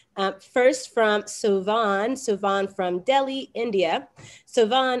here. First from Sovan from Delhi, India.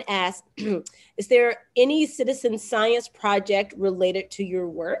 Sovan asks, is there any citizen science project related to your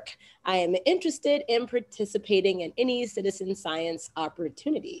work? I am interested in participating in any citizen science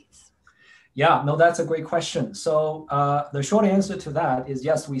opportunities. Yeah, no, that's a great question. So the short answer to that is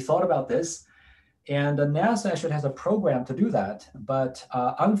yes, we thought about this. And NASA actually has a program to do that. But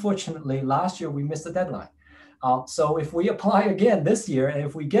unfortunately, last year we missed the deadline. So if we apply again this year, and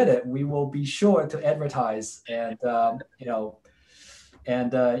if we get it, we will be sure to advertise. And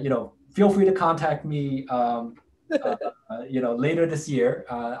feel free to contact me. Later this year,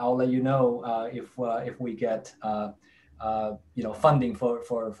 I'll let you know if we get funding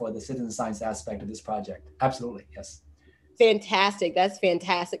for the citizen science aspect of this project. Absolutely, yes. Fantastic. That's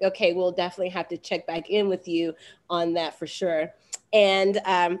fantastic. Okay, we'll definitely have to check back in with you on that for sure. And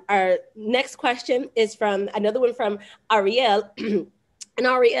our next question is from another one from Ariel. And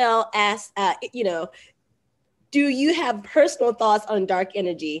Ariel asks, do you have personal thoughts on dark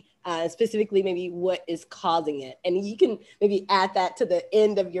energy, specifically maybe what is causing it? And you can maybe add that to the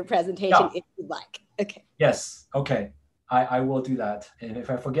end of your presentation if you'd like. Okay. Yes. Okay. I will do that. And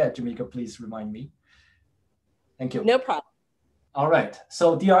if I forget, Jamika, please remind me. Thank you. No problem. All right,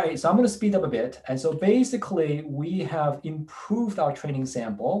 so DR8, so I'm going to speed up a bit. And so basically, we have improved our training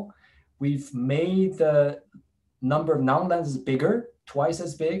sample. We've made the number of non-lenses bigger, twice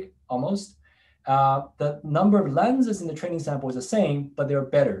as big, almost. The number of lenses in the training sample is the same, but they're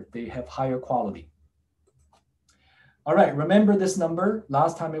better. They have higher quality. All right, remember this number.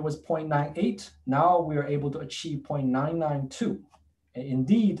 Last time it was 0.98. Now we are able to achieve 0.992. And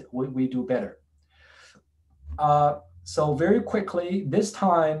indeed, we do better. So very quickly, this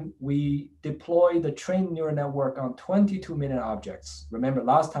time we deploy the trained neural network on 22 million objects. Remember,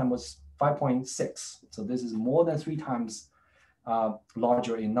 last time was 5.6. So this is more than 3 times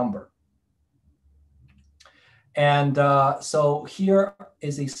larger in number. And so here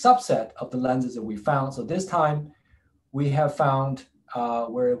is a subset of the lenses that we found. So this time we have found,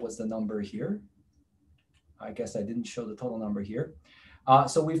 where was the number here? I guess I didn't show the total number here.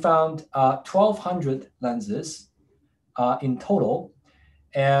 So we found 1,200 lenses in total.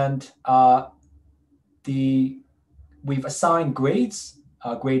 And we've assigned grades.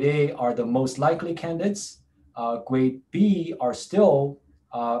 Grade A are the most likely candidates. Grade B are still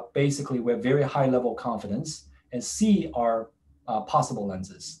basically with very high level confidence. And C are possible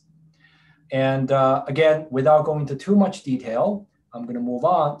lenses. And again, without going into too much detail, I'm going to move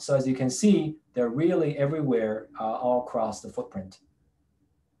on. So as you can see, they're really everywhere all across the footprint.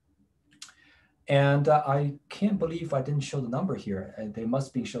 And I can't believe I didn't show the number here. They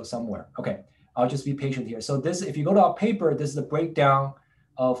must be shown somewhere. OK, I'll just be patient here. So this, if you go to our paper, this is a breakdown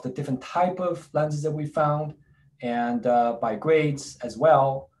of the different type of lenses that we found and by grades as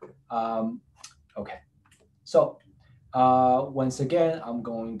well. OK, so once again, I'm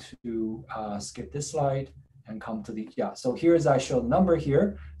going to skip this slide and come to the, so here's, I show the number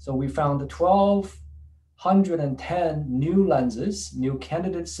here. So we found 1,210 new lenses, new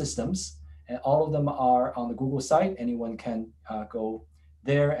candidate systems, and all of them are on the Google site. Anyone can go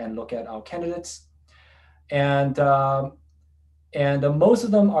there and look at our candidates. And most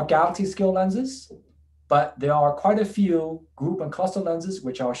of them are galaxy scale lenses, but there are quite a few group and cluster lenses,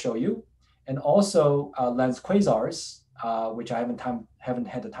 which I'll show you, and also lens quasars, which I haven't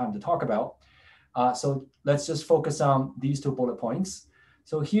had the time to talk about. So let's just focus on these 2 bullet points.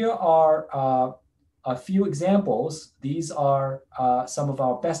 So here are a few examples. These are some of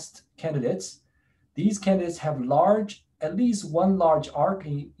our best candidates. These candidates have at least one large arc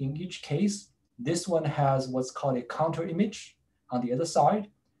in each case. This one has what's called a counter image on the other side.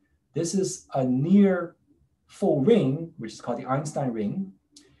 This is a near full ring, which is called the Einstein ring.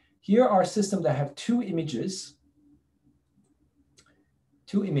 Here are systems that have two images,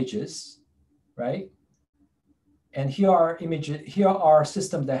 right? And here are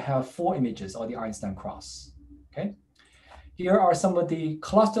systems that have 4 images, or the Einstein cross, okay? Here are some of the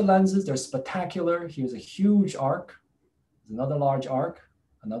cluster lenses. They're spectacular. Here's a huge arc. There's another large arc,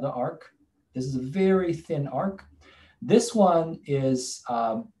 another arc. This is a very thin arc. This one is,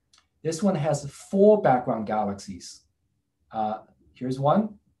 this one has 4 background galaxies. Here's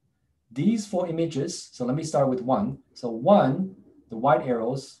one. These 4 images, so let me start with 1. So 1, the white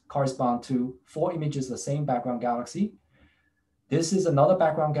arrows correspond to 4 images of the same background galaxy. This is another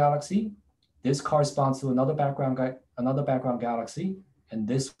background galaxy. This corresponds to another background galaxy. And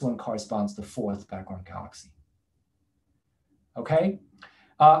this one corresponds to the 4th background galaxy. Okay.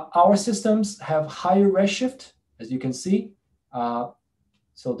 Our systems have higher redshift, as you can see.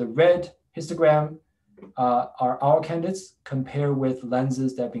 So the red histogram are our candidates compared with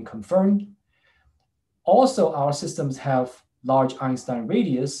lenses that have been confirmed. Also, our systems have large Einstein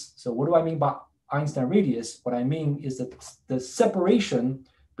radius. So what do I mean by Einstein radius? What I mean is that the separation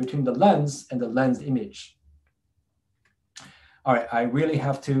between the lens and the lens image. All right, I really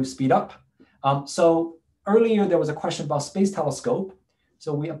have to speed up. So earlier there was a question about space telescope.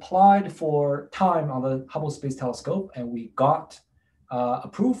 So we applied for time on the Hubble Space Telescope and we got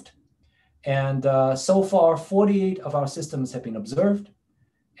approved. And so far, 48 of our systems have been observed,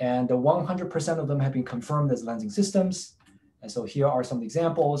 and 100% of them have been confirmed as lensing systems. And so here are some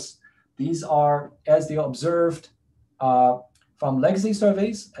examples. These are as they are observed from legacy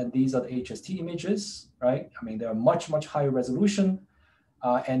surveys, and these are the HST images, right? I mean, they're much, much higher resolution,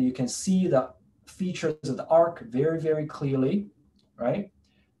 and you can see the features of the arc very, very clearly, right?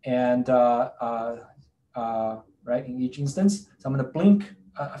 And right in each instance. So I'm going to blink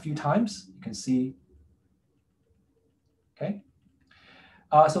a few times. You can see, okay?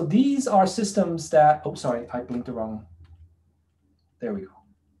 So these are systems that, oh, sorry, I blinked the wrong. There we go.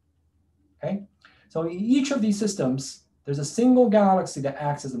 Okay. So in each of these systems, there's a single galaxy that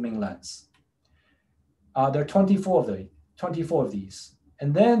acts as the main lens. There are 24 of these.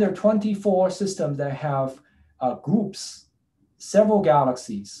 And then there are 24 systems that have groups, several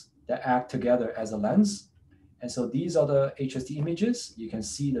galaxies that act together as a lens. And so these are the HST images. You can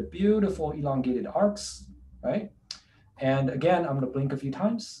see the beautiful elongated arcs, right? And again, I'm going to blink a few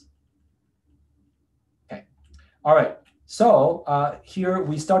times. Okay. All right. So here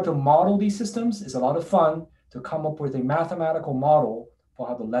we start to model these systems. It's a lot of fun to come up with a mathematical model for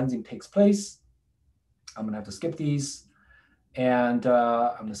how the lensing takes place. I'm going to have to skip these. And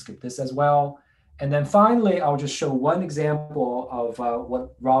I'm going to skip this as well. And then finally, I'll just show one example of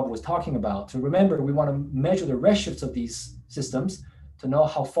what Rob was talking about. To remember, we want to measure the redshifts of these systems to know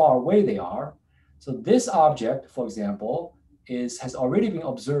how far away they are. So this object, for example, has already been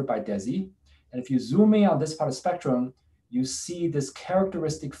observed by DESI. And if you zoom in on this part of the spectrum, you see this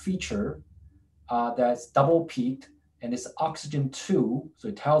characteristic feature that's double peaked, and it's oxygen 2. So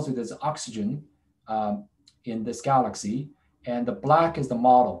it tells you there's oxygen in this galaxy. And the black is the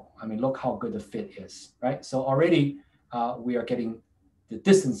model. I mean, look how good the fit is, right? So already we are getting the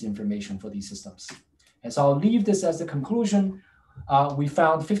distance information for these systems. And so I'll leave this as the conclusion. We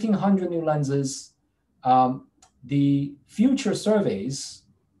found 1,500 new lenses. The future surveys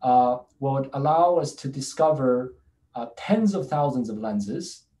will allow us to discover tens of thousands of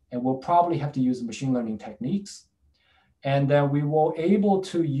lenses, and we'll probably have to use machine learning techniques. And then we will able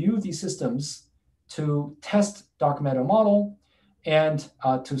to use these systems to test dark matter model and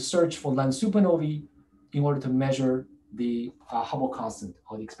to search for lens supernovae in order to measure the Hubble constant,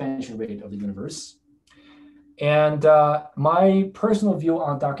 or the expansion rate of the universe. And my personal view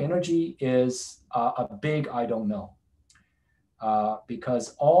on dark energy is a big I don't know,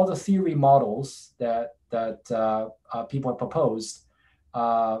 because all the theory models that people have proposed,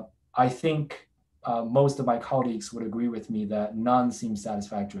 I think most of my colleagues would agree with me that none seems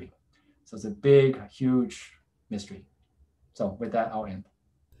satisfactory. So it's a big, huge mystery. So with that, I'll end.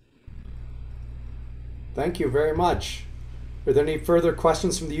 Thank you very much. Are there any further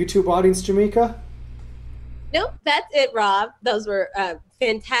questions from the YouTube audience, Jamika? Nope, that's it, Rob. Those were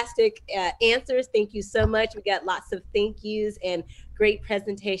fantastic answers. Thank you so much. We got lots of thank yous and great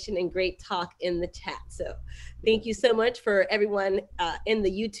presentation and great talk in the chat. So thank you so much for everyone in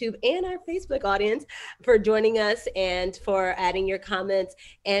the YouTube and our Facebook audience for joining us and for adding your comments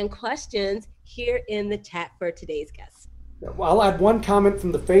and questions here in the chat for today's guests. Well, I'll add one comment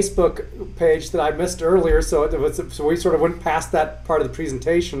from the Facebook page that I missed earlier, so we sort of went past that part of the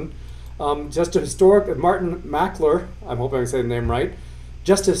presentation. Just a historic, Martin Mackler, I'm hoping I say the name right,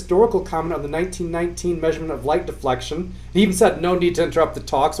 just a historical comment on the 1919 measurement of light deflection. He even said no need to interrupt the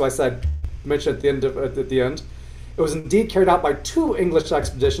talk, so I said, mention at the end. It was indeed carried out by 2 English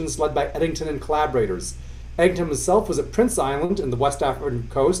expeditions led by Eddington and collaborators. Eddington himself was at Prince Island in the West African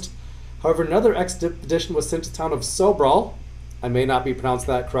coast. However, another expedition was sent to the town of Sobral, I may not be pronounced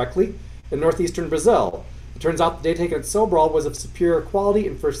that correctly, in northeastern Brazil. It turns out the data taken at Sobral was of superior quality,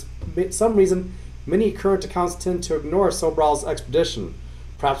 and for some reason, many current accounts tend to ignore Sobral's expedition,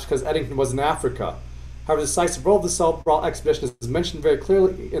 perhaps because Eddington was in Africa. However, the decisive role of the Sobral expedition is mentioned very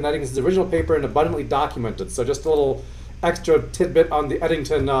clearly in Eddington's original paper and abundantly documented. So just a little extra tidbit on the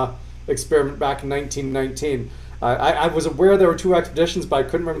Eddington experiment back in 1919. I was aware there were 2 expeditions, but I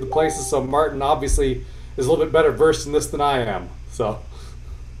couldn't remember the places, so Martin obviously is a little bit better versed in this than I am. So,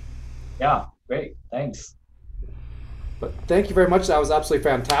 yeah, great, thanks. But thank you very much. That was absolutely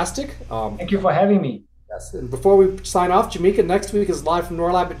fantastic. Thank you for having me. Yes, and before we sign off, Jamika, next week is live from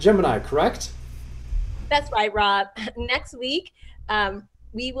NOIRLab at Gemini, correct? That's right, Rob. Next week,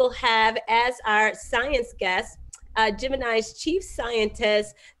 we will have as our science guest Gemini's chief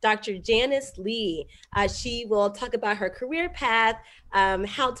scientist, Dr. Janice Lee. She will talk about her career path,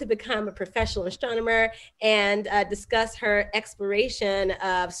 how to become a professional astronomer, and discuss her exploration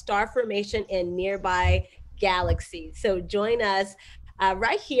of star formation in nearby galaxies. So join us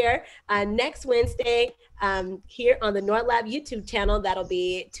right here next Wednesday here on the NOIRLab YouTube channel. That'll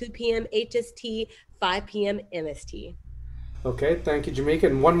be 2 p.m. HST, 5 p.m. MST. Okay, thank you, Jamika.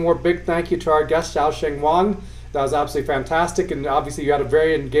 And one more big thank you to our guest, Xiaosheng Huang. That was absolutely fantastic, and obviously you had a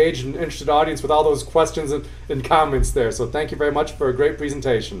very engaged and interested audience with all those questions and comments there. So thank you very much for a great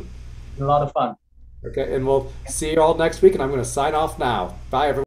presentation. A lot of fun. Okay, and we'll see you all next week, and I'm going to sign off now. Bye, everyone.